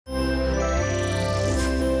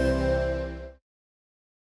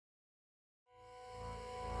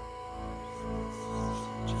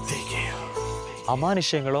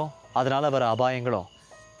அமானுஷ்யங்களும் அதனால் வர அபாயங்களும்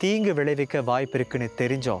தீங்கு விளைவிக்க வாய்ப்பு இருக்குன்னு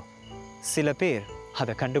தெரிஞ்சோ சில பேர்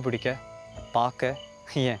அதை கண்டுபிடிக்க பார்க்க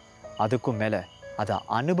ஏன் அதுக்கும் மேலே அதை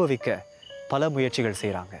அனுபவிக்க பல முயற்சிகள்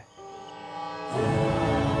செய்கிறாங்க.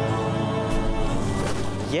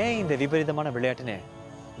 ஏன் இந்த விபரீதமான விளையாட்டுன்னு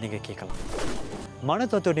நீங்கள் கேட்கலாம். மனு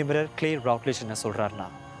தத்துவ நிபுணர் கிளேர் ராட்லிஷ் என்ன சொல்கிறாருன்னா,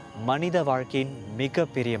 மனித வாழ்க்கையின்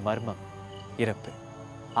மிகப்பெரிய மர்மம் இறப்பு.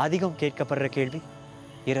 அதிகம் கேட்கப்படுற கேள்வி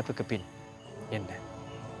இறப்புக்கு பின் என்ன?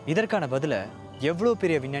 இதற்கான பதிலை எவ்வளோ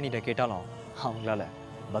பெரிய விஞ்ஞானிகிட்ட கேட்டாலும் அவங்களால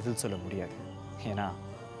பதில் சொல்ல முடியாது. ஏன்னா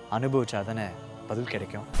அனுபவிச்சாதானே பதில்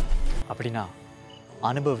கிடைக்கும். அப்படின்னா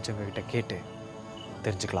அனுபவிச்சவங்க கிட்ட கேட்டு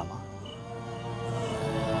தெரிஞ்சுக்கலாமா?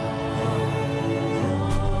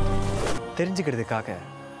 தெரிஞ்சுக்கிறதுக்காக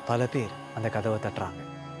பல பேர் அந்த கதவை தட்டுறாங்க.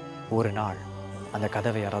 ஒரு நாள் அந்த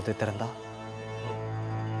கதவை யாராவது திறந்தா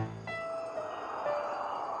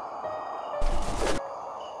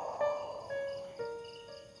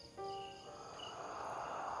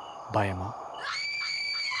பயமா?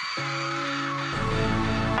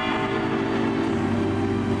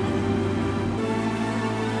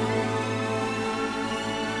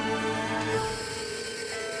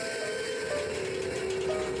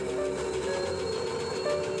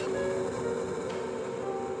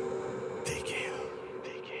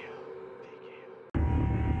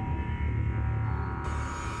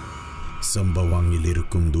 சம்பவாங்கில்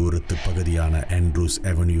இருக்கும் தூரத்து பகுதியான ஆண்ட்ரூஸ்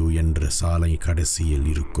அவென்யூ என்ற சாலை கடைசியில்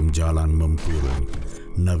இருக்கும் ஜாலான் மெம்புரோங்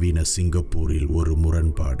நவீன சிங்கப்பூரில் ஒரு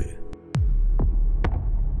முரண்பாடு.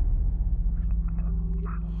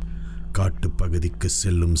 காட்டுப்பகுதிக்கு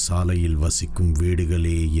செல்லும் சாலையில் வசிக்கும்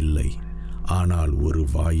வீடுகளே இல்லை. ஆனால் ஒரு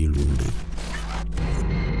வாயில் உண்டு.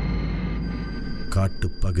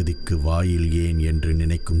 காட்டுப்பகுதிக்கு வாயில் ஏன் என்று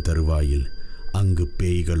நினைக்கும் தருவாயில் அங்கு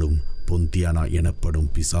பேய்களும் பொந்தியானா எனப்படும்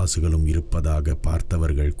பிசாசுகளும் இருப்பதாக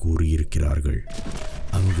பார்த்தவர்கள் கூறியிருக்கிறார்கள்.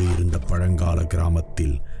 அங்கு இருந்த பழங்கால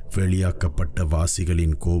கிராமத்தில் வெளியாக்கப்பட்ட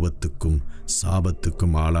வாசிகளின் கோபத்துக்கும்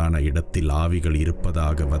சாபத்துக்கும் ஆளான இடத்தில் ஆவிகள்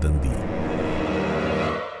இருப்பதாக வதந்தி.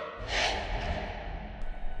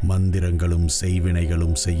 மந்திரங்களும்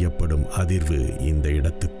செய்வினைகளும் செய்யப்படும் அதிர்வு இந்த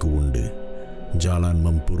இடத்துக்கு உண்டு. ஜாலான்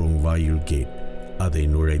மெம்புரோங் வாயில் கேட். அதை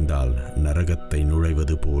நுழைந்தால் நரகத்தை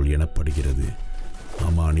நுழைவது போல் எனப்படுகிறது.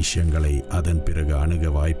 அமானுஷ்யங்களை அதன் பிறகு அணுக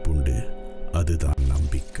வாய்ப்புண்டு. அதுதான்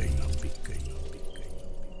நம்பிக்கை. நம்பிக்கை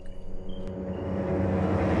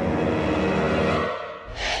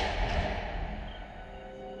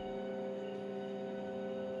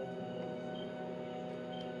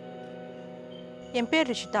என் பேர்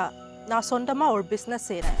ரிஷிதா. நான் சொந்தமாக ஒரு பிஸ்னஸ்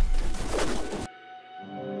செய்கிறேன்.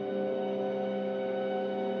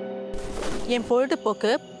 என்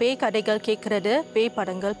பொழுதுபோக்கு பேய் கதைகள் கேட்குறது, பேய்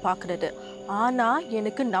படங்கள் பார்க்குறது. ஆனால்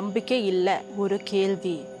எனக்கு நம்பிக்கை இல்லை. ஒரு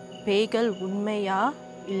கேள்வி, பேய்கள் உண்மையா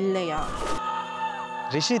இல்லையா?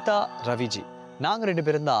 ரிஷிதா, ரவிஜி, நாங்கள் 2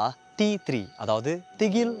 பேரும் தான் T3, அதாவது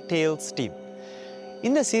திகில் டேல்ஸ் டீம்.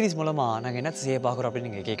 இந்த சீரீஸ் மூலமாக நாங்கள் என்ன செய்ய பார்க்குறோம்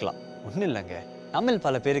அப்படின்னு நீங்கள் கேட்கலாம். ஒன்றும் இல்லைங்க, நம்ம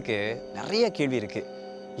பல பேருக்கு நிறைய கேள்வி இருக்குது.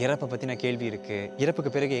 இறப்பை பற்றின கேள்வி இருக்குது,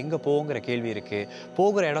 இறப்புக்கு பிறகு எங்கே போங்கிற கேள்வி இருக்குது,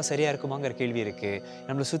 போகிற இடம் சரியாக இருக்குமாங்கிற கேள்வி இருக்குது,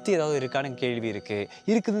 நம்மளை சுற்றி ஏதாவது இருக்கான்னு கேள்வி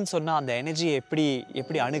இருக்குதுன்னு சொன்னால் அந்த எனர்ஜியை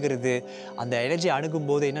எப்படி அணுகிறது, அந்த எனர்ஜியை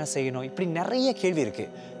அணுகும்போது என்ன செய்யணும், இப்படி நிறைய கேள்வி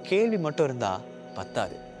இருக்குது. கேள்வி மட்டும் இருந்தால்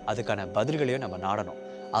பத்தாது, அதுக்கான பதில்களையும் நம்ம நாடணும்.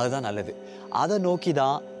 அதுதான் நல்லது. அதை நோக்கி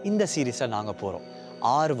தான் இந்த சீரீஸில் நாங்கள் போகிறோம்.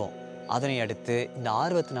 ஆர்வம், அதனை அடுத்து இந்த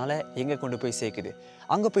ஆர்வத்தினால எங்கே கொண்டு போய் சேர்க்குது,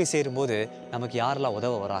 அங்கே போய் சேரும்போது நமக்கு யாரெல்லாம்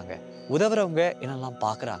உதவ வராங்க, உதவுறவங்க என்னெல்லாம்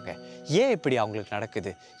பார்க்குறாங்க, ஏன் இப்படி அவங்களுக்கு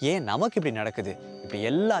நடக்குது, ஏன் நமக்கு இப்படி நடக்குது, இப்படி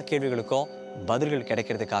எல்லா கேள்விகளுக்கும் பதில்கள்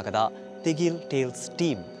கிடைக்கிறதுக்காக தான் திகில் டேல்ஸ்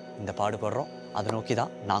டீம் இந்த பாடுபடுறோம். அதை நோக்கி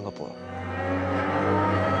தான் நாங்கள் போகிறோம்.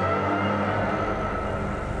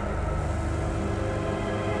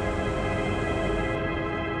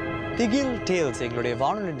 திகில் டேல்ஸ் எங்களுடைய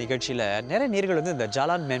வானொலி நிகழ்ச்சியில் நிறைய நேர்கள் வந்து இந்த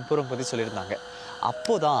ஜாலான் மெம்புரோங் பற்றி சொல்லியிருந்தாங்க.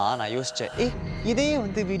 அப்போதான் நான் யோசித்தேன், இதையே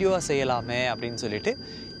வந்து வீடியோவாக செய்யலாமே அப்படின்னு சொல்லிட்டு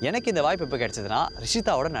எனக்கு இந்த வாய்ப்பு எப்போ கிடைச்சதுன்னா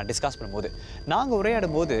ரிஷிதாவோட நான் டிஸ்கஸ் பண்ணும்போது, நாங்கள்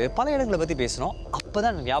உரையாடும் போது பல இடங்களை பற்றி பேசினோம். அப்போ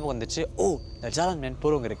தான் எனக்கு ஞாபகம் வந்துச்சு, இந்த ஜாலான்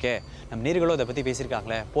மெம்புரோங் இருக்கே, நம்ம நேர்களும் அதை பற்றி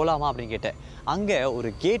பேசியிருக்காங்களே, போகலாமா அப்படின்னு கேட்டேன். அங்கே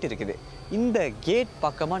ஒரு கேட் இருக்குது. இந்த கேட்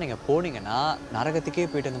பக்கமாக நீங்கள் போனீங்கன்னா நரகத்துக்கே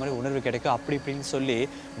போயிட்டு அந்த மாதிரி உணர்வு கிடைக்கும் அப்படி இப்படின்னு சொல்லி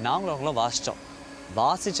நாங்களும் வாசித்தோம்.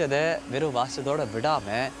 வாசித்ததை வெறும் வாசித்ததோடு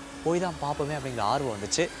விடாமல் போய் தான் பார்ப்போமே அப்படிங்கிற ஆர்வம்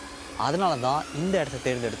வந்துச்சு. அதனால தான் இந்த இடத்த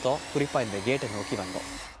தேர்ந்தெடுத்தோம். குறிப்பாக இந்த கேட்டை நோக்கி வந்தோம்.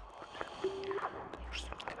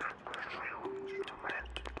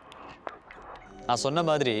 நான் சொன்ன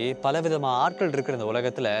மாதிரி பலவிதமான ஆட்கள் இருக்கிற இந்த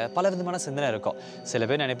உலகத்தில் பலவிதமான சிந்தனை இருக்கும். சில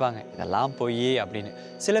பேர் நினைப்பாங்க இதெல்லாம் பொய் அப்படின்னு,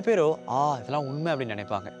 சில பேரோ இதெல்லாம் உண்மை அப்படின்னு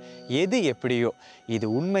நினைப்பாங்க. எது எப்படியோ இது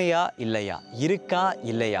உண்மையா இல்லையா, இருக்கா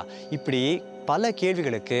இல்லையா, இப்படி பல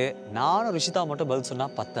கேள்விகளுக்கு நானும் ரிஷிதா மட்டும் பதில்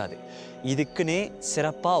சொன்னால் பத்தாது. இதுக்குன்னே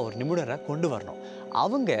சிறப்பாக ஒரு நிபுணரை கொண்டு வரணும்.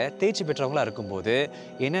 அவங்க தேர்ச்சி பெற்றவங்களாக இருக்கும்போது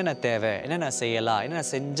என்னென்ன தேவை, என்னென்ன செய்யலாம், என்னென்ன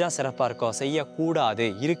செஞ்சால் சிறப்பாக இருக்கும், செய்யக்கூடாது,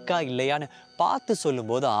 இருக்கா இல்லையான்னு பார்த்து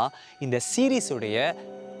சொல்லும்போது தான் இந்த சீரீஸுடைய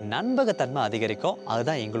நண்பகத்தன்மை அதிகரிக்கும்.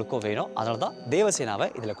 அதுதான் எங்களுக்கும் வேணும். அதனால தான் தேவசேனாவை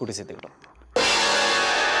இதில் கூட்டி சேர்த்துக்கிட்டோம்.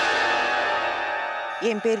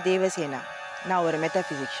 என் பேர் தேவசேனா. நான் ஒரு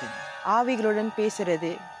மெட்டாஃபிசிக்ஷியன். ஆவிகளுடன்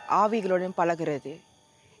பேசுறது, ஆவிகளுடன் பழகிறது,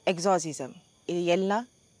 எக்ஸாசிசம், இது எல்லாம்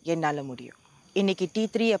என்னால் முடியும். இன்னைக்கு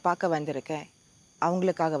T3 பார்க்க வந்திருக்கேன்.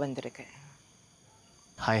 அவங்களுக்காக வந்திருக்கேன்.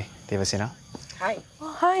 ஹாய் தேவசேனா. ஹாய்.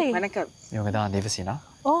 ஹாய். வணக்கம். இவங்க தான் தேவசேனா.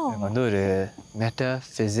 இவங்க வந்து ஒரு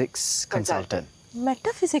மெட்டாஃபிசிக்ஸ் கன்சல்டன்ட்.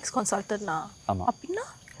 மெட்டாஃபிசிக்ஸ் கன்சல்டன்ட்னா? ஆமாம். அப்படின்னா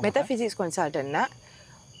மெட்டாஃபிசிக்ஸ் கன்சல்டன்ட்னா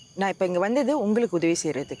நான் இப்போ இங்கே வந்தது உங்களுக்கு உதவி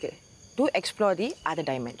செய்கிறதுக்கு. To explore the other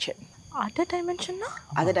dimension. Other டைமென்ஷன்னா?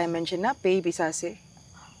 Other டைமென்ஷன்னா பேய் பிசாசு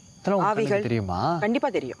ஆவிகள் தெரியுமா?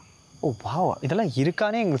 கண்டிப்பாக தெரியும். ஓ வாவ், இதெல்லாம்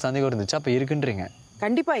இருக்கானே எங்களுக்கு சந்தேகம் இருந்துச்சு. அப்போ இருக்குன்றீங்க?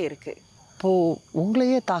 கண்டிப்பாக இருக்குது. இப்போது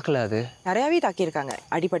உங்களையே தாக்கல? அது நிறையாவே தாக்கியிருக்காங்க.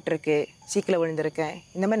 அடிபட்டிருக்கு, சீக்கில் விழுந்திருக்கேன்,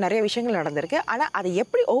 இந்த மாதிரி நிறைய விஷயங்கள் நடந்திருக்கு. ஆனால் அதை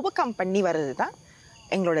எப்படி ஓவர் கம் பண்ணி வர்றது தான்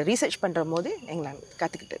எங்களோட ரீசர்ச் பண்ணுற போது எங்களை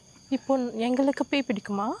கற்றுக்கிட்டு. இப்போ எங்களுக்கு பேய்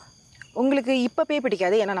பிடிக்குமா? உங்களுக்கு இப்போ பேய்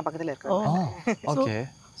பிடிக்காது, ஏன்னா நான் பக்கத்தில் இருக்கேன். ஓகே.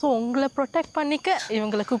 ஸோ உங்களை ப்ரொடெக்ட் பண்ணிக்க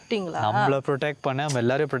இவங்களை கூப்பிட்டீங்களா? நம்மளை ப்ரொடெக்ட் பண்ண, நம்ம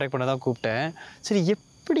எல்லாரையும் ப்ரொடெக்ட் பண்ண தான் கூப்பிட்டேன். சரி,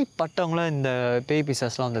 எப்படிப்பட்டவங்கள இந்த பேய்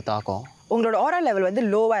பிசாஸ்லாம் வந்து தாக்கும்? உங்களோட ஓரா லெவல் வந்து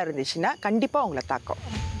லோவாக இருந்துச்சுன்னா கண்டிப்பாக உங்களை தாக்கும்.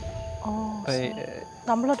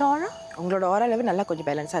 நம்மளோட ஓரா? உங்களோட ஓரா லெவல் நல்லா கொஞ்சம்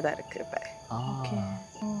பேலன்ஸாக தான் இருக்குது இப்போ. ஓகே.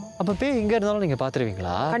 அப்போ பேய் எங்கே இருந்தாலும் நீங்கள்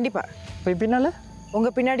பார்த்துருவீங்களா? கண்டிப்பாக. இப்போ பின்னால்?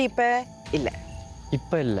 உங்கள் பின்னாடி இப்போ இல்லை.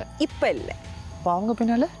 இப்போ இல்லை? இப்போ இல்லை. இப்போ அவங்க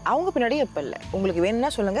பின்னால்? அவங்க பின்னாடியும் இப்போ இல்லை. உங்களுக்கு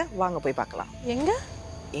வேணும்னா சொல்லுங்கள், வாங்க போய் பார்க்கலாம். எங்கே?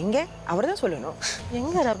 எங்கே? அவர் தான் சொல்லணும்.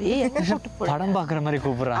 எங்கே ரவி? எங்கே கூட்டு போய்? படம் பார்க்குற மாதிரி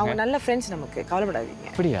கூப்பிட்றாங்க. அவங்க நல்ல ஃப்ரெண்ட்ஸ், நமக்கு கவலைப்படாதீங்க.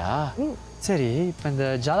 அப்படியா? சரி, இப்போ இந்த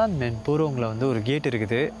ஜாலான் மென்புரோங்கில் வந்து ஒரு கேட்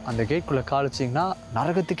இருக்குது. அந்த கேட்குள்ளே கால் வச்சிங்கன்னா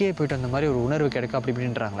நரகத்துக்கே போயிட்டு அந்த மாதிரி ஒரு உணர்வு கிடைக்கும் அப்படி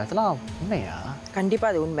இப்படின்றாங்களா? இதெல்லாம் உண்மையா?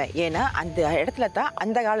 கண்டிப்பாக அது உண்மை. ஏன்னா அந்த இடத்துல தான்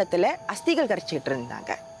அந்த காலத்தில் அஸ்திகள் கரைச்சிக்கிட்டு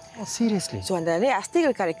இருந்தாங்க. சீரியஸ்லி? ஸோ அந்த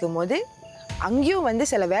அஸ்திகள் கரைக்கும் போது அங்கேயும் வந்து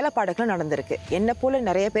சில வேலைப்பாடுகளும் நடந்திருக்கு. என்னை போல்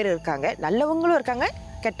நிறைய பேர் இருக்காங்க, நல்லவங்களும் இருக்காங்க,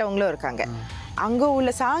 கெட்டவங்களும் இருக்காங்க. அங்கே உள்ள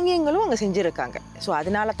சாங்கியங்களும் அங்கே செஞ்சுருக்காங்க. ஸோ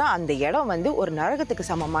அதனால தான் அந்த இடம் வந்து ஒரு நரகத்துக்கு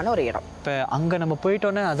சமமான ஒரு இடம். இப்போ அங்கே நம்ம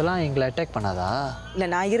போயிட்டோன்னே அதெல்லாம் எங்களை அட்டாக் பண்ணாதா? இல்லை,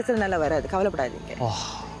 நான் இருக்கிறதுனால வராது, கவலைப்படாதீங்க.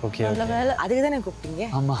 ஓகே. அதுக்கு தானே கூப்பிட்டீங்க.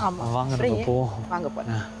 ஆமாம், வாங்க நம்ம போவோம். வாங்க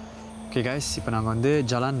போகிறேன். ஓகே கைஸ், இப்போ நாங்கள் வந்து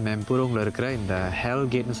ஜலான் மெம்புரோங்கில் இருக்கிற இந்த ஹெல்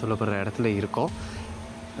கேட்னு சொல்லப்படுற இடத்துல இருக்கோம்.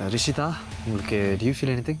 ரிஷிதா, உங்களுக்கு do you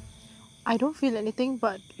feel anything? I don't feel anything,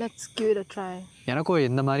 but let's give it a try. எனக்கும்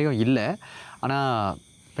எந்த மாதிரியும் இல்லை. ஆனால்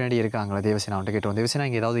பின்னாடி இருக்காங்களா தேவசேனா? அவன்கிட்ட கேட்டோம். தேவசேனா,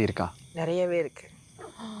 இங்கே ஏதாவது இருக்கா? நிறையவே இருக்கு.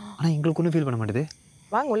 ஆனால் எங்களுக்கு ஒன்றும் ஃபீல் பண்ண மாட்டேது.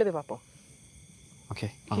 வாங்க உள்ளே போய் பார்ப்போம். ஓகே,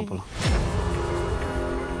 வாங்க போகலாம்.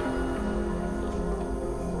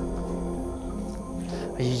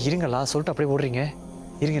 ஐயோ இருங்களா, சொல்லிட்டு அப்படியே ஓடுறீங்க.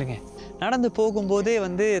 இருங்க. நடந்து போகும்போதே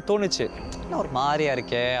வந்து தோணுச்சு, என்ன ஒரு மாதிரியா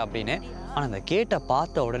இருக்கே அப்படின்னு. ஆனால் அந்த கேட்டை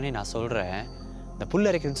பார்த்த உடனே நான் சொல்கிறேன், இந்த புல்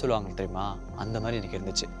அரைக்குதுன்னு சொல்லுவாங்க தெரியுமா, அந்த மாதிரி எனக்கு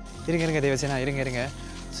இருந்துச்சு. இருங்க தேவசேனா, இருங்க.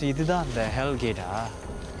 ஸோ இதுதான் அந்த ஹெல் கேட்டா?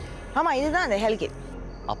 ஆமாம், இதுதான் அந்த ஹெல் கேட்.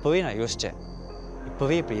 அப்போவே நான் யோசித்தேன்,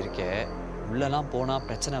 இப்போவே இப்படி இருக்கேன், உள்ளெல்லாம் போனால்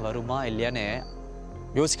பிரச்சனை வருமா இல்லையான்னு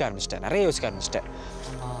நிறைய யோசிக்க ஆரம்பிச்சிட்டேன்.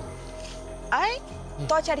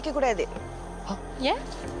 தோச்சு அடிக்கக்கூடாது. ஏன்?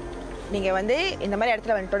 நீங்கள் வந்து இந்த மாதிரி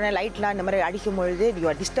இடத்துல வந்துட்டோன்னே லைட்லாம் இந்த மாதிரி அடிக்கும் பொழுது யூ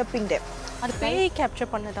ஆர் டிஸ்டர்பிங் டெம். அது பேய்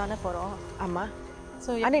கேப்சர் பண்ண தானே போகிறோம். ஆமாம்.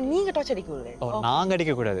 ஸோ ஆனால் நீங்கள் டார்ச் அடிக்கக்கூடாது. நாங்கள்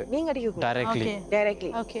அடிக்கக்கூடாது. நீங்கள் அடிக்கக்கூடாது. டைரக்ட்லி.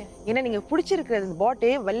 ஓகே. ஏன்னா நீங்கள் பிடிச்சிருக்கிறது இந்த பாட்டு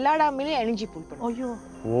வெள்ளாடாமலே எனர்ஜி புல் பண்ணும். ஐயோ.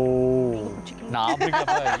 ஓ, நான் அப்படி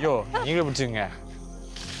ஐயோ நீங்களே பிடிச்சிங்க.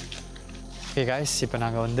 ஓகே காய்ஸ், இப்போ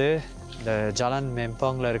நாங்கள் வந்து இந்த ஜாலான்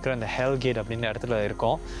மெம்போங்கில் இருக்கிற இந்த ஹெல் கேட் அப்படின்ற இடத்துல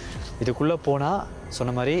இருக்கோம். இதுக்குள்ளே போனால்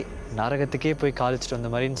சொன்ன மாதிரி நரகத்துக்கே போய் காலிச்சிட்டு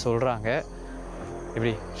வந்த மாதிரின்னு சொல்கிறாங்க.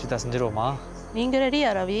 எப்படி ரிஷிதா, செஞ்சிருவோமா? நீங்கள்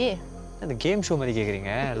ரெடியா ரவி? அந்த கேம் ஷோ மாதிரி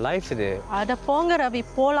கேட்குறீங்க, லைஃப் இது. அட போங்க ரவி,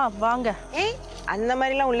 போகலாம் வாங்க. அந்த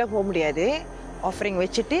மாதிரிலாம் உள்ளே போக முடியாது. ஆஃபரிங்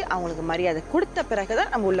வச்சுட்டு அவங்களுக்கு மரியாதை கொடுத்த பிறகு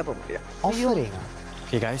தான் நம்ம உள்ளே போக முடியும். ஆஃபரிங்.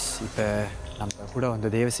 ஓகே காய்ஸ், இப்போ நம்ம கூட வந்து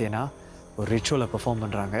தேவசேனா ஒரு ரிச்சுவலை பெர்ஃபார்ம்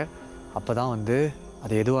பண்ணுறாங்க. அப்போ தான் வந்து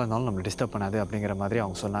அது எதுவாக இருந்தாலும் நம்மளை டிஸ்டர்ப் பண்ணாது அப்படிங்கிற மாதிரி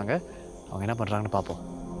அவங்க சொன்னாங்க. அவங்க என்ன பண்ணுறாங்கன்னு பார்ப்போம்.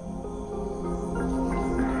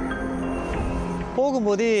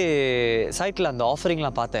 போகும்போதே சைட்டில் அந்த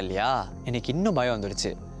ஆஃபரிங்லாம் பார்த்தேன் இல்லையா, எனக்கு இன்னும் பயம்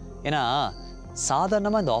வந்துடுச்சு. ஏன்னா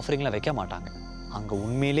சாதாரணமாக இந்த ஆஃபரிங்லாம் வைக்க மாட்டாங்க. அங்கே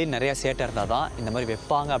உண்மையிலே நிறையா சேட்டை இருந்தால் தான் இந்த மாதிரி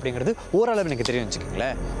வைப்பாங்க அப்படிங்கிறது ஓரளவு எனக்கு தெரியும்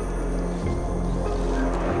வச்சுக்கோங்களேன்.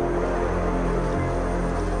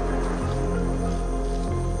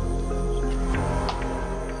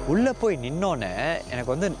 உள்ளே போய் நின்னோன்னே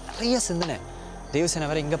எனக்கு வந்து நிறைய சிந்தனை. தேவசேனா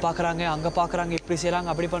வேற இங்கே பார்க்குறாங்க அங்கே பார்க்குறாங்க இப்படி செய்கிறாங்க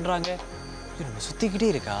அப்படி பண்ணுறாங்க நம்ம சுற்றிக்கிட்டே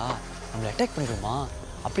இருக்கா நம்மளை அட்டாக் பண்ணிடுவோமா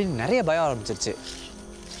அப்படின்னு நிறைய பயம் ஆரம்பிச்சிருச்சு.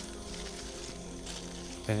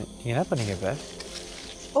 நீங்கள் என்ன பண்ணீங்க இப்போ?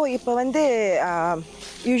 இப்போ வந்து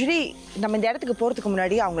யூஸ்வலி நம்ம இந்த இடத்துக்கு போகிறதுக்கு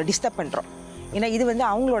முன்னாடி அவங்கள டிஸ்டர்ப் பண்ணுறோம். ஏன்னா இது வந்து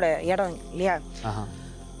அவங்களோட இடம் இல்லையா?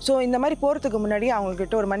 ஸோ இந்த மாதிரி போகிறதுக்கு முன்னாடி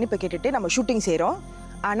அவங்கக்கிட்ட ஒரு மன்னிப்பை கேட்டுட்டு நம்ம ஷூட்டிங் செய்கிறோம்.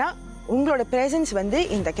 ஆனால் உங்களோட ப்ரெசன்ஸ் வந்து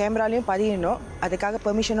இந்த கேமராலையும் பதியணும், அதுக்காக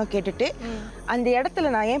பெர்மிஷனும் கேட்டுட்டு அந்த இடத்துல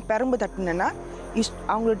நான் ஏன் பெரம்பு தட்டினேன்னா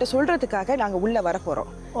அவங்கள்ட்ட சொல்கிறதுக்காக நாங்கள் உள்ளே வர போகிறோம்.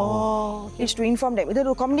 It's to inform time. இது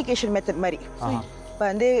ஒரு கம்யூனிகேஷன் மெத்தட் மாதிரி. இப்போ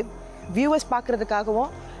வந்து வியூவர்ஸ்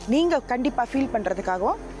பார்க்குறதுக்காகவும் நீங்கள் கண்டிப்பாக ஃபீல்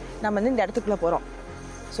பண்ணுறதுக்காகவும் நம்ம வந்து இந்த இடத்துக்குள்ளே போகிறோம்.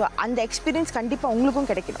 ஸோ அந்த எக்ஸ்பீரியன்ஸ் கண்டிப்பாக உங்களுக்கும்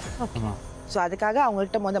கிடைக்கணும். ஸோ அதுக்காக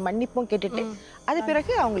அவங்கள்ட்ட மன்னிப்பும் கேட்டுட்டு அது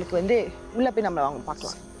பிறகு அவங்களுக்கு வந்து உள்ளே போய் நம்ம அவங்க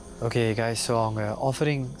பார்க்கலாம். ஓகே கைஸ், ஸோ அவங்க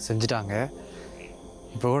ஆஃபரிங் செஞ்சுட்டாங்க.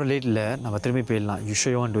 இப்போ கூட லேட் இல்லை, நம்ம திரும்பி போயிடலாம். You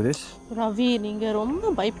show want to this? Ravi, நீங்கள்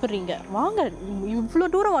ரொம்ப பயப்படுறீங்க. வாங்க, இவ்வளோ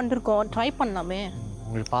தூரம் வந்திருக்கோம், ட்ரை பண்ணலாமே.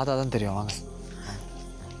 உங்களுக்கு பார்த்தா தான் தெரியும், வாங்க.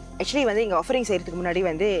 ஆக்சுவலி வந்து இங்கே ஆஃபரிங் செய்கிறதுக்கு முன்னாடி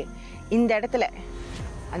வந்து இந்த இடத்துல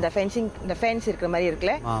அந்த இந்த ஃபென்ஸ் இருக்கிற மாதிரி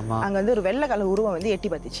இருக்குல்ல, அங்கே வந்து ஒரு வெள்ளை கலர் உருவம் வந்து எட்டி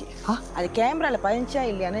பார்த்துச்சு. அது கேமராவில் பதிஞ்சா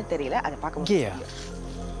இல்லையான்னு தெரியல, அதை பார்க்க முடியும்.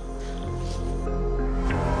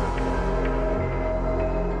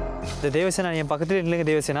 இந்த தேவசேனா என் பக்கத்துல இல்லைங்க.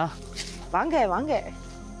 தேவசேனா வாங்க வாங்க.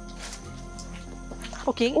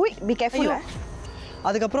 ஓகே, ஓய் பி கேர்ஃபுல்.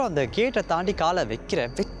 அதுக்கப்புறம் அந்த கேட்டை தாண்டி காலை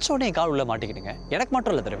வச்சோடனே கால் உள்ள மாட்டிக்கிடுங்க. எனக்கு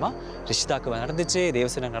மட்டும் இல்லை தெரியுமா, ரிஷிதாக்கு நடந்துச்சு,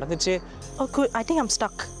 தேவசேனா நடந்துச்சு. Okay, I think I'm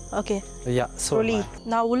stuck. Okay yeah, சோலி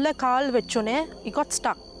நான் உள்ள கால் வச்சோடனே it got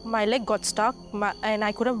stuck. My leg got stuck and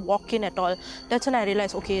I couldn't walk in at all. That's when I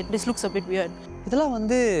realized, okay, this looks a bit weird. இதெல்லாம்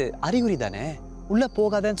வந்து அறிகுறி தானே, உள்ள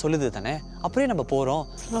போகாதன்னு சொல்லுது தானே, அப்படியே நம்ம போறோம்.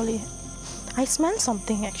 Slowly I smelled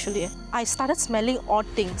something actually. I started smelling odd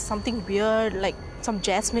things, something weird, like some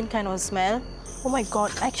jasmine kind of smell. Oh my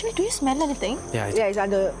god, actually do you smell anything? Yeah, it's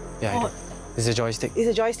under. Yeah, I do. It's a joystick. It's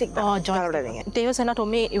a joystick. Oh, joystick. Devasena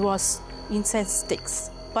told me it was incense sticks,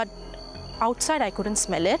 but outside I couldn't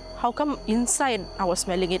smell it. How come inside I was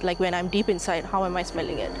smelling it? Like when I'm deep inside, how am I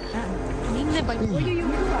smelling it?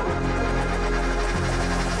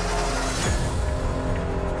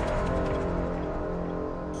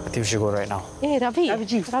 I think we should go right now. Hey, Ravi.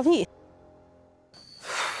 Ravi.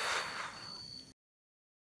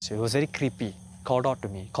 So it was very creepy. Called out to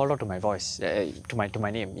me. Called out to my voice. To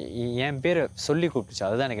my name. என் பேரை சொல்லி கூப்பிட்டுச்சு.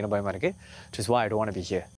 அதுதான் எனக்கு என்ன பயமா இருக்கு. Which is why I don't want to be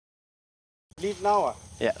here. Leave now?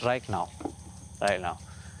 Yeah, right now. Right now.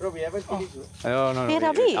 Bro, we haven't finished. No. Hey,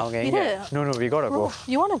 Ravi. Okay, no, we gotta go.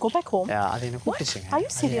 You want to go back home? Yeah, அது என்ன கூப்பிட்டுச்சுங்க. Are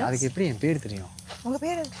you serious? அதுக்கு எப்படி என் பேர் தெரியும்? உங்க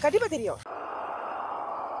பேர் கண்டிப்பா தெரியும்.